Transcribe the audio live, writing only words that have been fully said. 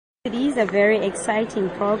It is a very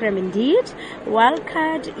exciting program indeed. Wild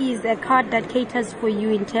Card is a card that caters for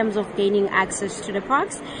you in terms of gaining access to the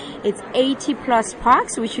parks. It's 80 plus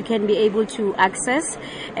parks which you can be able to access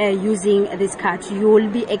using this card. You will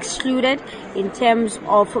be excluded in terms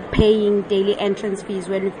of paying daily entrance fees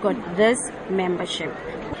when you've got this membership.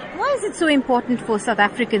 Why is it so important for South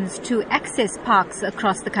Africans to access parks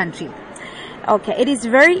across the country? Okay, it is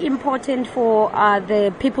very important for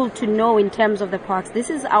the people to know in terms of the parks.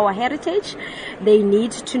 This is our heritage. They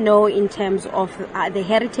need to know in terms of the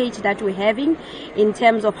heritage that we're having, in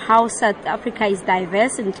terms of how South Africa is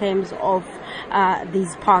diverse in terms of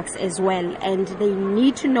these parks as well. And they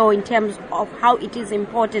need to know in terms of how it is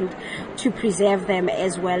important to preserve them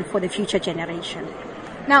as well for the future generation.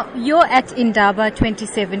 Now, you're at Indaba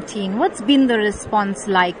 2017. What's been the response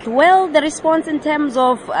like? Well, the response in terms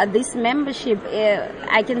of this membership,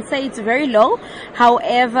 I can say it's very low.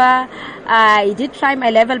 However, I did try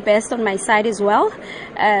my level best on my side as well.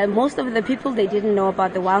 Most of the people, they didn't know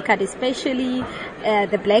about the Wild Card, especially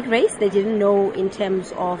the black race. They didn't know in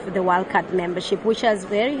terms of the Wild Card membership, which I was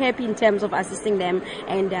very happy in terms of assisting them,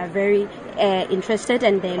 and they're very interested,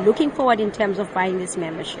 and they're looking forward in terms of buying this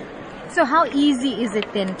membership. So how easy is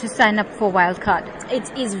it then to sign up for Wild Card?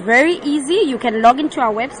 It is very easy. You can log into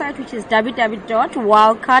our website, which is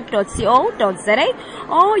www.wildcard.co.za,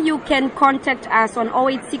 or you can contact us on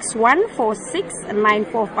 0861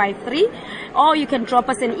 469453, or you can drop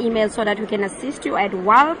us an email so that we can assist you at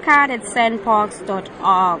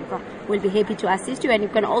wildcard@SANParks.org. We'll be happy to assist you, and you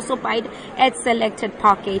can also buy it at selected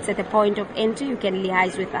park gates at the point of entry. You can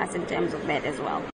liaise with us in terms of that as well.